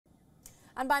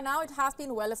And by now it has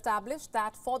been well established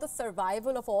that for the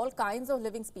survival of all kinds of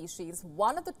living species,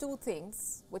 one of the two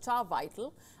things which are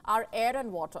vital are air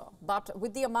and water. But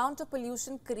with the amount of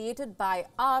pollution created by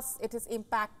us, it is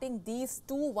impacting these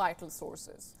two vital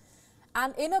sources.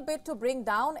 And in a bid to bring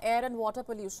down air and water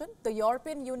pollution, the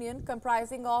European Union,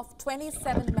 comprising of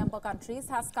 27 member countries,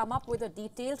 has come up with a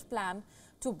detailed plan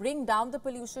to bring down the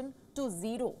pollution to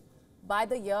zero by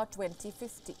the year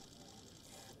 2050.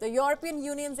 The European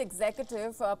Union's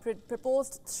executive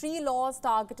proposed 3 laws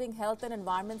targeting health and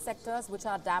environment sectors which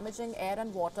are damaging air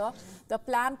and water. The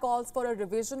plan calls for a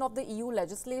revision of the EU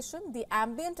legislation, the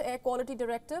Ambient Air Quality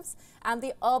Directives and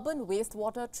the Urban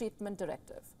Wastewater Treatment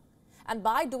Directive. And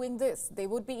by doing this, they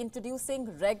would be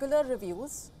introducing regular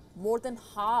reviews, more than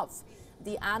half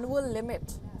the annual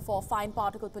limit for fine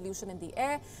particle pollution in the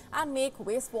air, and make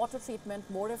wastewater treatment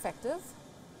more effective.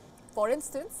 For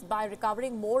instance, by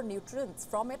recovering more nutrients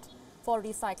from it for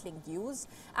recycling use.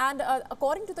 And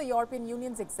according to the European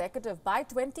Union's executive, by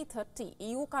 2030,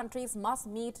 EU countries must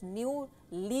meet new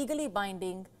legally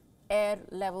binding air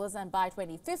levels, and by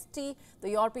 2050, the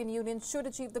European Union should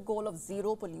achieve the goal of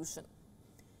zero pollution.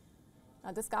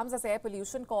 Now, this comes as air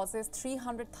pollution causes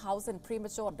 300,000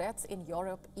 premature deaths in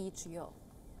Europe each year.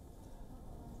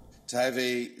 To have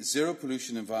a zero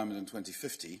pollution environment in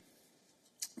 2050,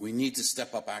 we need to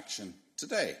step up action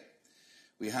today.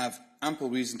 We have ample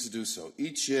reason to do so.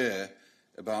 Each year,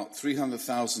 about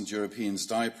 300,000 Europeans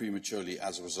die prematurely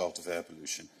as a result of air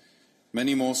pollution.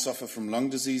 Many more suffer from lung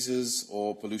diseases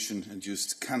or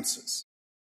pollution-induced cancers.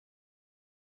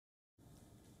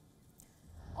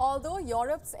 Although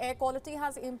Europe's air quality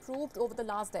has improved over the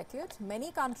last decade,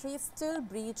 many countries still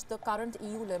breach the current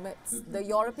EU limits. The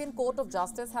European Court of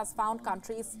Justice has found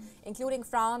countries, including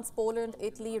France, Poland,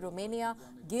 Italy, Romania,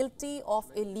 guilty of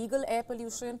illegal air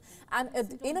pollution. And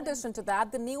in addition to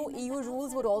that, the new EU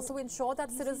rules would also ensure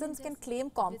that citizens can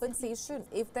claim compensation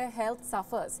if their health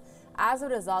suffers as a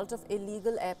result of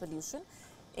illegal air pollution,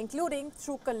 including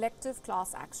through collective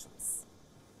class actions.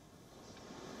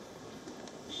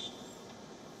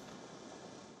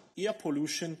 Air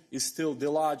pollution is still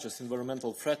the largest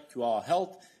environmental threat to our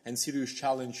health and serious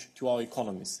challenge to our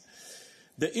economies.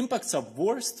 The impacts are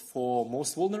worst for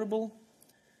most vulnerable,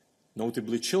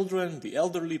 notably children, the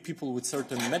elderly, people with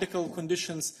certain medical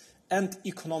conditions, and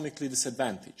economically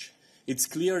disadvantaged. It's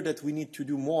clear that we need to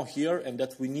do more here and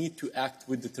that we need to act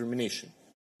with determination.